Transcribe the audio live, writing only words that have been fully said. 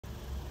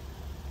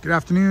Good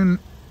afternoon,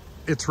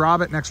 it's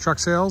Rob at Next Truck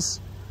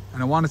Sales,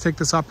 and I want to take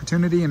this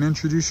opportunity and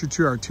introduce you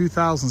to our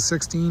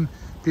 2016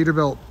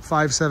 Peterbilt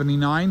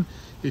 579.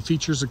 It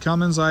features a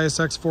Cummins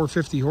ISX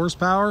 450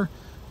 horsepower.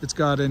 It's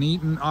got an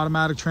Eaton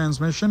automatic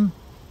transmission,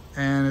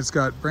 and it's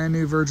got brand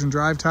new virgin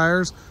drive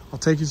tires. I'll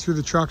take you through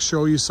the truck,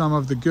 show you some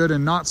of the good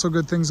and not so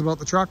good things about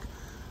the truck,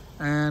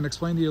 and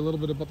explain to you a little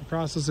bit about the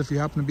process if you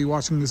happen to be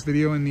watching this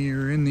video and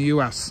you're in the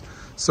US.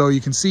 So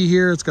you can see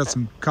here, it's got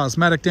some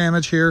cosmetic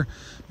damage here.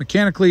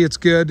 Mechanically, it's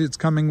good. It's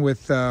coming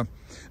with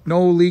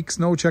no leaks,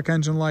 no check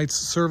engine lights,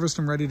 serviced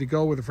and ready to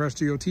go with a fresh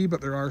DOT,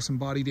 but there are some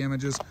body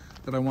damages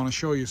that I want to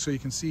show you. So you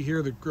can see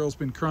here, the grill's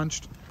been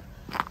crunched.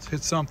 It's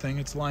hit something.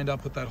 It's lined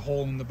up with that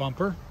hole in the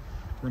bumper.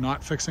 We're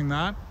not fixing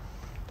that.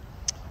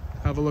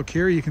 Have a look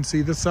here. You can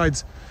see this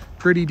side's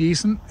pretty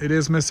decent. It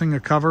is missing a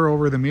cover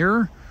over the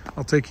mirror.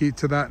 I'll take you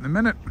to that in a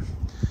minute.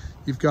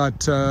 You've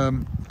got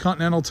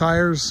Continental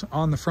tires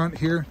on the front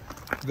here.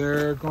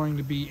 They're going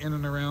to be in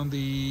and around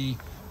the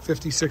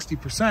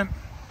 50–60%.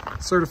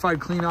 Certified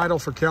clean idle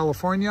for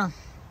California.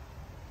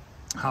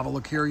 Have a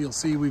look here. You'll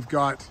see we've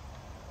got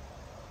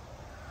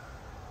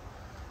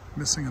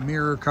missing a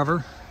mirror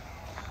cover.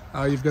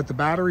 You've got the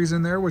batteries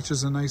in there, which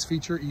is a nice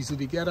feature, easy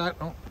to get at.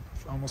 Oh,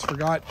 almost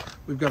forgot.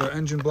 We've got our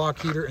engine block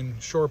heater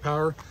and shore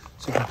power,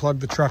 so you can plug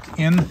the truck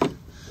in.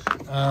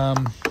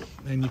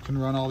 And you can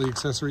run all the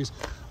accessories.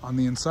 On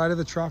the inside of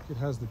the truck, it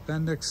has the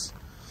Bendix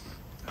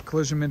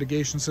collision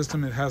mitigation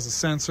system. It has a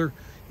sensor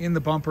in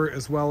the bumper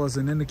as well as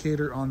an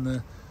indicator on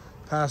the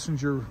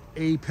passenger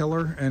A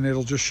pillar, and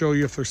it'll just show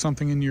you if there's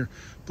something in your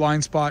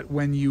blind spot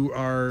when you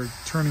are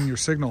turning your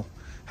signal.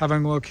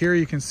 Having a look here,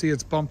 you can see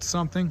it's bumped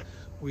something.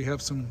 We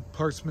have some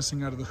parts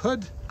missing out of the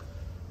hood,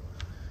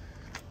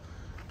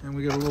 and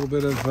we get a little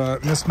bit of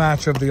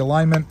mismatch of the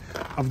alignment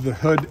of the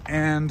hood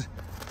and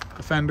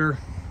the fender,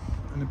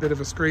 and a bit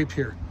of a scrape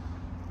here.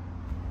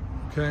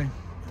 Okay,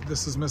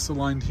 this is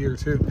misaligned here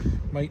too.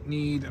 Might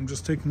need, I'm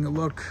just taking a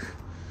look.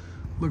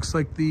 Looks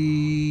like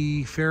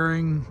the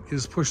fairing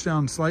is pushed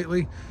down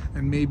slightly,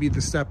 and maybe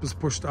the step is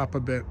pushed up a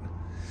bit.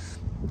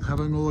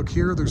 Having a look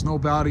here, there's no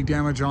body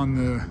damage on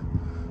the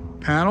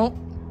panel.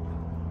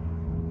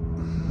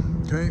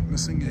 Okay,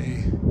 missing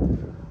a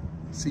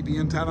CB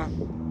antenna.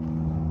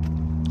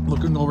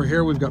 Looking over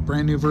here, we've got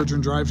brand new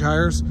virgin drive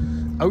tires.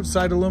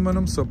 Outside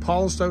aluminum, so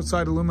polished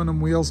outside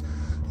aluminum wheels,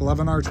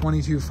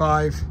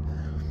 11R22.5.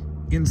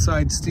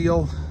 Inside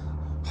steel.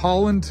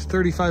 Holland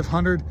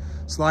 3500,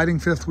 sliding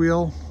fifth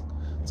wheel.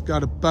 It's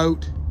got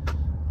about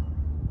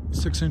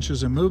 6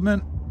 inches of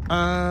movement.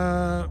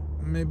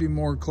 Maybe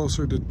more,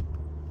 closer to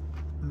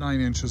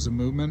 9 inches of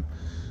movement.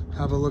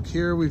 Have a look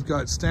here. We've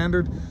got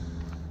standard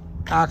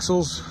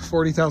axles,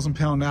 40,000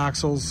 pound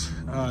axles,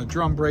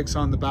 drum brakes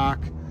on the back,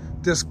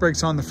 disc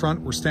brakes on the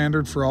front were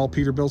standard for all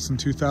Peterbilts in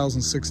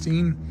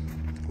 2016.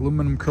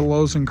 Aluminum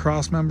closing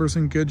cross members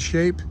in good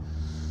shape.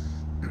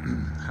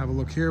 Have a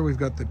look here. We've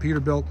got the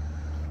Peterbilt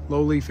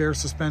low leaf air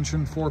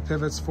suspension, 4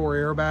 pivots, 4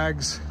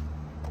 airbags.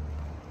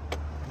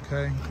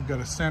 Okay, we've got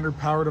a standard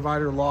power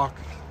divider lock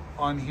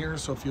on here,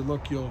 so if you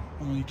look, you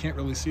can't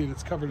really see it.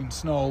 It's covered in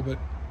snow, but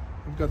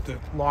we've got the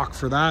lock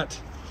for that.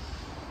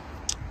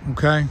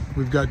 Okay,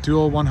 we've got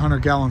dual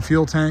 100-gallon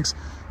fuel tanks.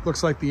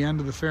 Looks like the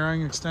end of the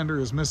fairing extender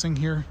is missing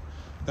here.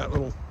 That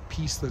little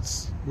piece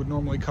that's would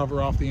normally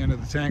cover off the end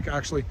of the tank.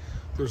 Actually,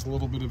 there's a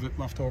little bit of it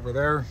left over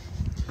there.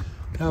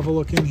 Have a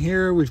look in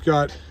here. We've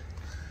got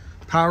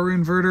power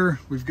inverter,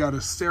 we've got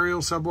a stereo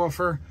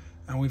subwoofer,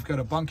 and we've got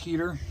a bunk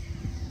heater.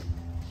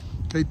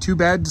 Okay, 2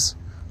 beds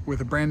with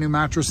a brand new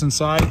mattress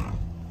inside.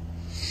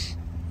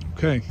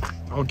 Okay,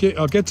 I'll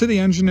get to the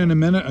engine in a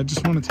minute. I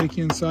just want to take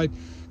you inside,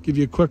 give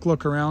you a quick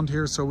look around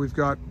here. So we've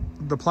got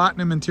the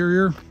platinum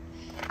interior.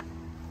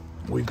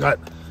 We've got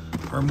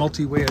our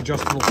multi-way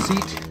adjustable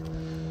seat.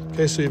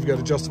 Okay, so you've got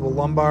adjustable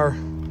lumbar,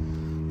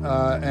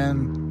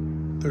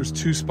 and there's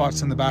 2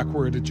 spots in the back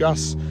where it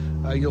adjusts.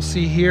 You'll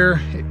see here,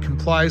 it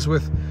complies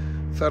with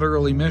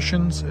federal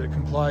emissions. It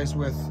complies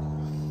with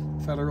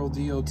federal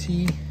DOT.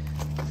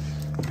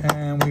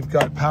 And we've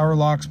got power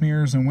locks,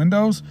 mirrors, and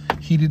windows.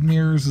 Heated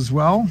mirrors as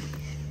well.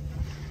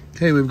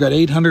 Okay, we've got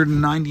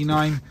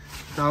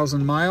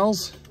 899,000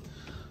 miles.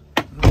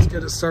 Let's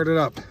get it started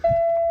up.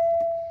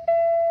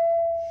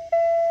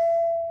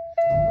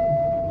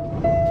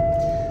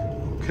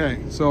 Okay,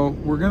 so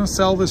we're gonna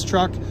sell this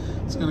truck.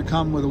 It's gonna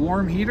come with a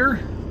warm heater.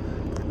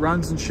 It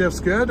runs and shifts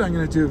good. I'm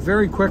gonna do a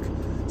very quick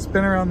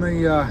spin around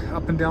the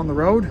up and down the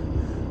road,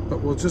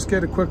 but we'll just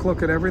get a quick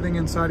look at everything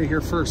inside of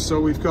here first.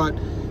 So we've got,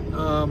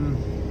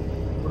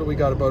 what do we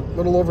got? About a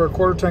little over a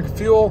quarter tank of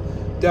fuel.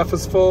 Def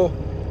is full.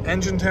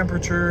 Engine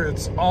temperature,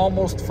 it's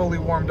almost fully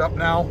warmed up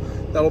now.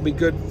 That'll be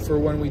good for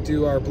when we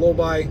do our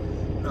blow-by.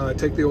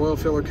 Take the oil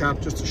filler cap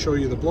just to show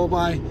you the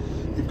blow-by.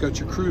 You've got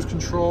your cruise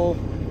control,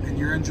 and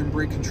your engine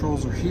brake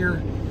controls are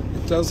here.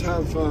 It does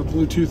have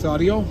Bluetooth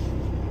audio.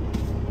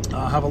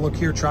 Have a look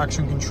here,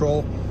 traction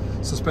control,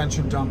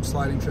 suspension dump,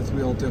 sliding fifth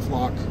wheel, diff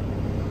lock.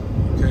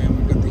 Okay, and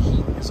we've got the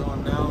heat is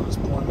on now. It's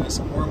blowing nice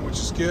and warm, which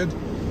is good.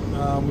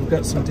 We've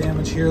got some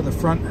damage here. The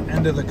front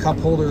end of the cup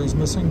holder is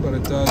missing, but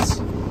it does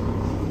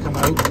come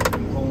out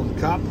and hold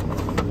the cup.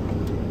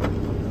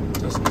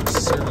 Doesn't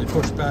necessarily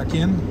push back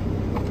in.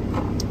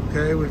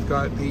 Okay, we've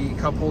got the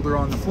cup holder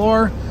on the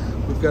floor.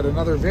 We've got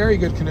another very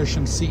good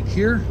condition seat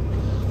here.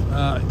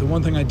 The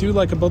one thing I do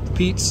like about the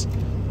Peets,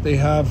 they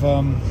have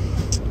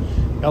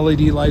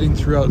LED lighting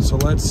throughout. So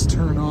let's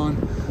turn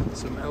on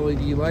some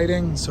LED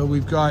lighting. So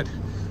we've got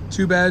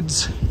 2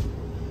 beds,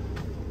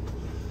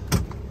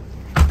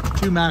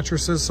 2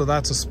 mattresses, so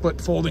that's a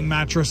split folding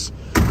mattress.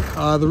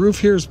 The roof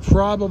here is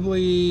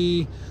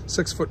probably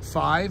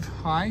 6'5"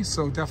 high,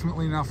 so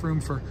definitely enough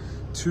room for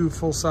 2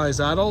 full-size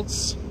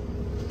adults.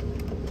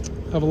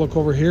 Have a look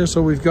over here.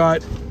 So we've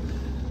got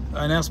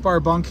an S-bar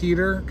bunk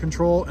heater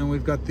control, and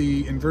we've got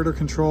the inverter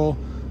control,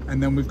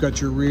 and then we've got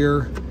your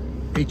rear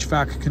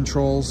HVAC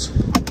controls.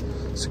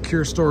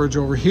 Secure storage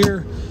over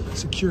here,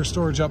 secure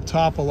storage up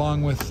top,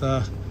 along with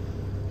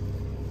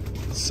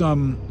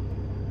some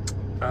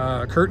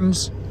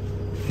curtains.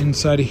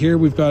 Inside of here,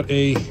 we've got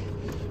a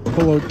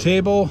pull-out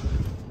table.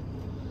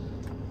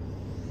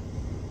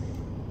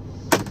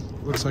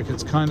 Looks like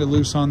it's kind of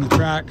loose on the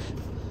track.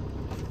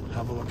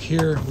 Have a look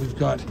here. We've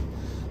got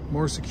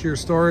more secure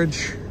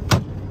storage.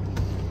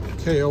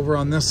 Okay, over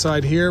on this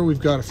side here, we've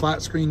got a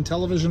flat screen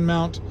television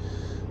mount,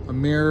 a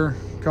mirror,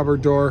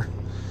 cupboard door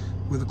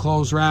with a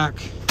clothes rack.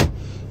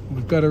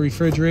 We've got a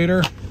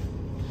refrigerator.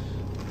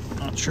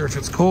 Not sure if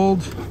it's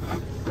cold.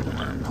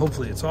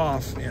 Hopefully it's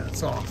off. Yeah,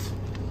 it's off.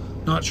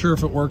 Not sure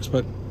if it works,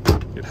 but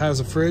it has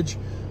a fridge.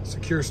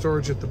 Secure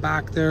storage at the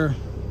back there.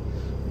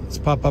 Let's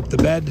pop up the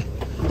bed.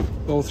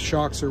 Both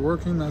shocks are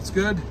working, that's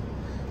good.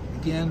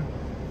 Again,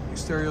 your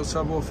stereo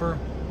subwoofer,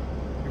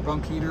 your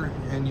bunk heater,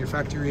 and your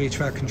factory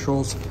HVAC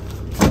controls.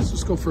 Let's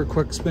just go for a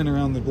quick spin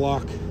around the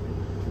block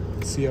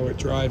and see how it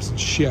drives and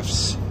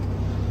shifts.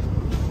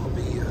 I'll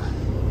be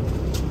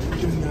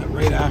doing that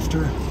right after.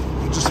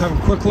 We'll just have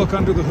a quick look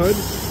under the hood,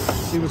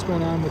 see what's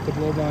going on with the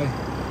blow-by,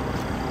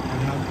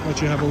 and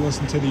let you have a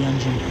listen to the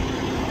engine.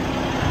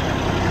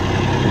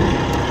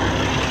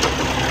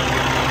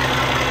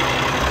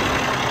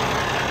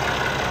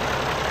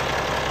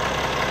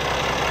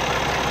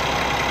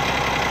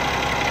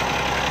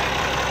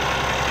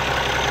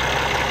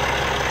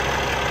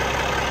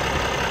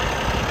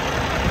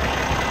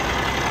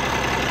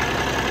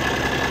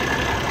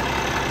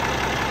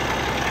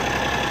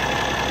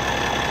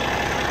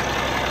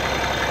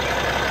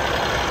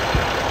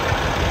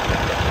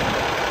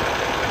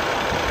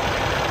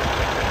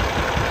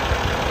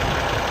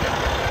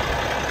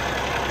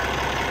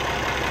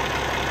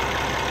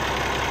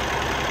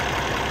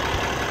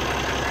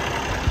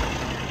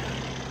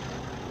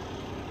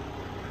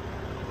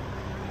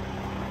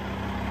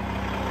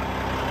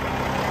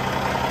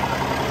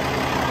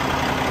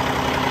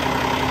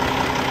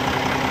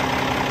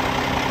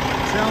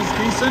 Sounds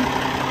decent.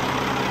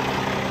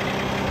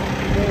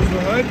 Close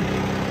the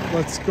hood.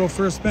 Let's go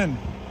for a spin.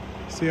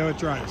 See how it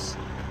drives.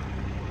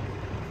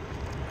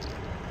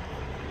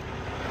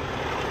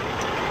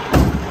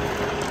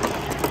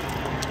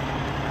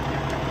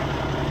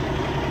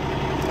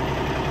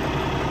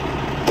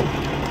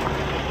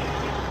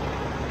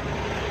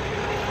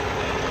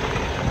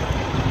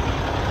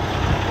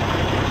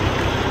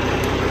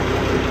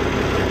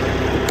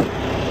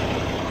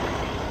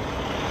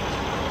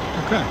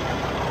 Okay.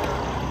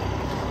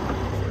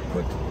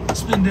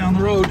 Spin down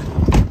the road.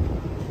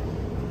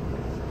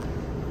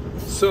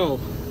 So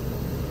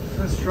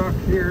this truck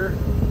here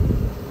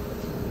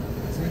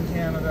is in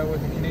Canada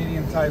with a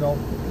Canadian title.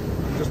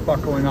 I'm just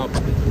buckling up.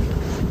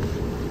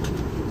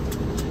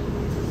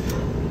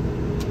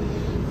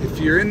 If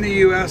you're in the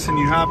US and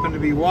you happen to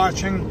be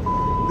watching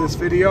this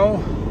video,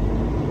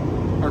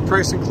 our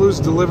price includes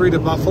delivery to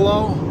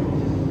Buffalo.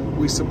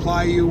 We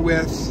supply you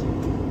with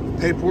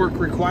paperwork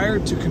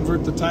required to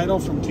convert the title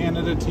from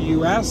Canada to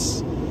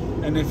US.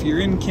 And if you're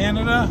in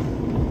Canada,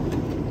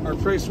 our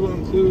price will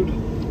include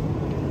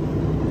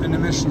an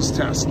emissions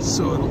test.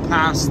 So it'll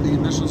pass, the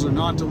emissions are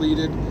not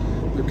deleted,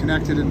 they're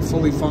connected and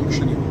fully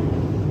functioning.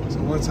 So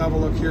let's have a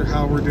look here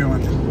how we're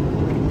doing.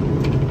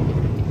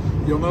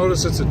 You'll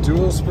notice it's a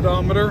dual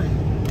speedometer.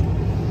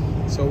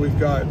 So we've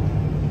got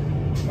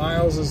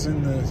miles is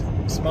in the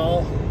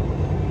small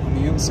on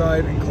the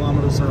inside and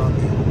kilometers are on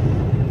the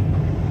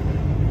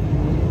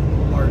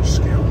large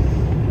scale.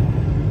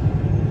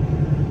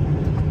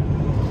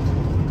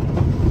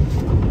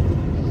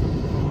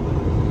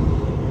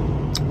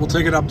 We'll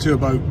take it up to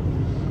about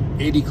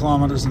 80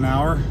 kilometers an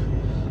hour.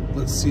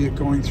 Let's see it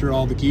going through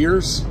all the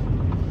gears.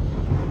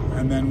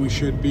 And then we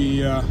should be,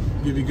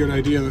 give you a good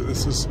idea that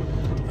this is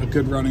a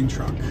good running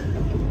truck.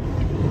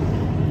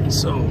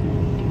 So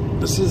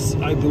this is,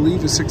 I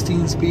believe, a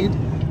 16 speed.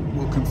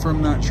 We'll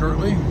confirm that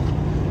shortly.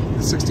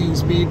 The 16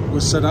 speed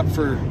was set up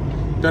for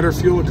better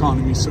fuel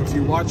economy. So if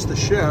you watch the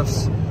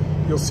shifts,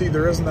 you'll see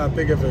there isn't that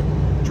big of a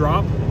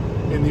drop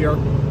in the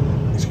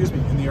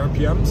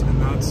RPMs,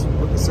 and that's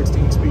what the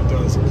 16 speed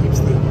does. It keeps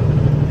the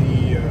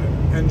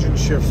engine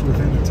shifts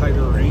within a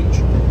tighter range,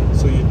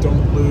 so you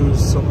don't lose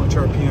so much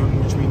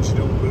RPM, which means you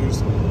don't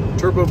lose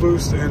turbo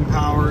boost and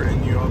power,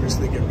 and you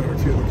obviously get better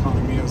fuel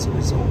economy as a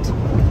result. So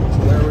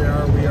there we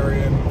are. We are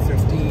in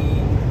 15,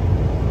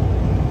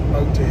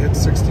 about to hit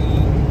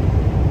 16.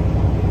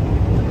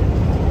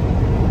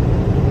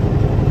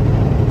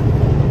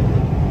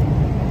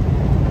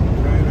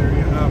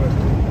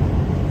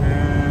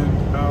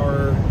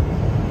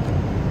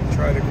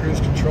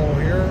 Control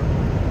here.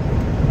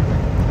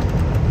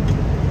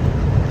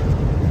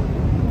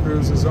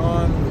 Cruise is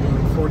on. We're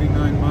doing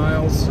 49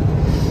 miles.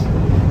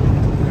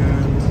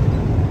 And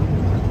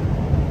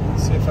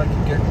let's see if I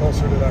can get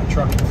closer to that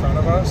truck in front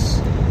of us.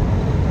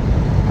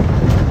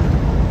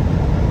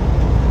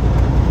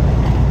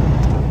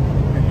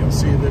 And you'll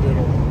see that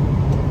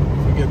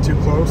if we get too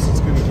close, it's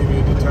going to give you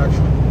a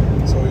detection.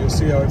 So you'll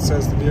see how it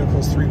says the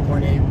vehicle's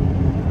 3.8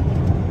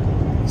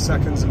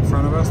 seconds in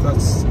front of us.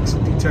 That's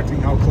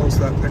detecting how close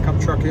that pickup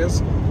truck is.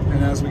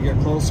 And as we get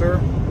closer,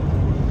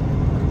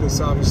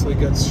 this obviously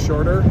gets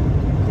shorter,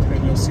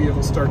 and you'll see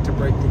it'll start to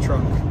brake the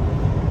truck.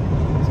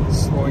 So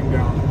it's slowing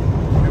down.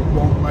 It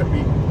won't let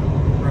me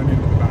run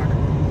into the back.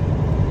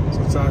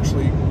 So it's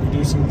actually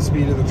reducing the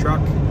speed of the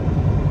truck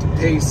to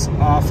pace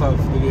off of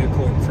the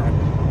vehicle in front.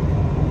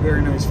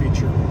 Very nice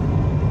feature,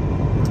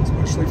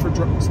 especially for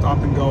stop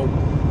and go,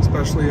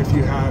 especially if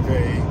you have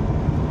a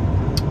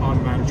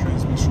automatic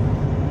transmission.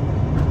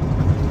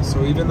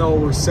 So even though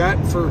we're set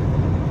for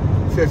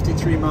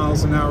 53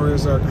 miles an hour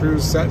as our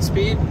cruise set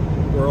speed,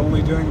 we're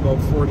only doing about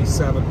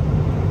 47.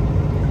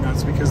 And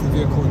that's because the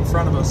vehicle in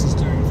front of us is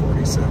doing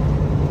 47.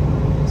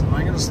 So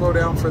I'm going to slow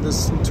down for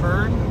this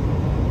turn.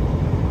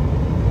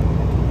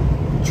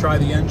 Try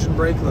the engine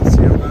brake. Let's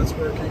see how that's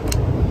working.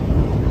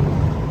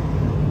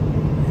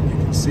 And you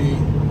can see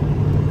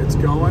it's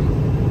going.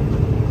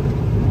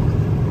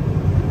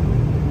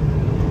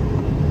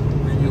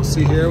 And you'll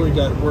see here we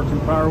got working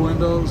power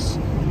windows.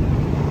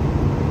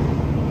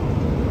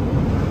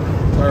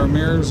 Our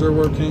mirrors are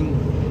working,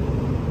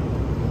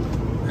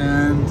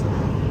 and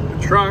the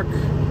truck,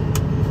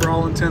 for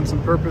all intents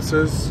and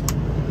purposes,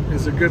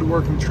 is a good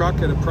working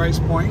truck at a price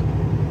point.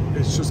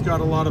 It's just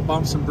got a lot of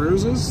bumps and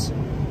bruises,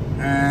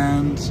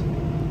 and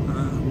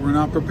we're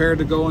not prepared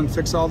to go and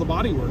fix all the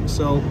bodywork.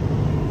 So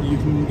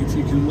if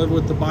you can live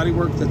with the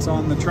bodywork that's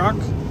on the truck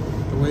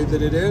the way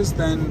that it is,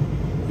 then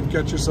you've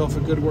got yourself a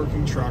good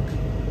working truck.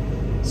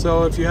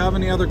 So if you have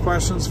any other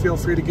questions, feel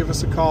free to give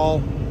us a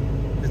call.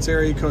 It's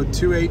area code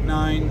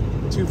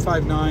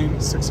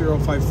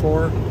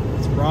 289-259-6054.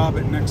 It's Rob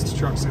at Next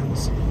Truck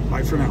Sales.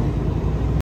 Bye for now.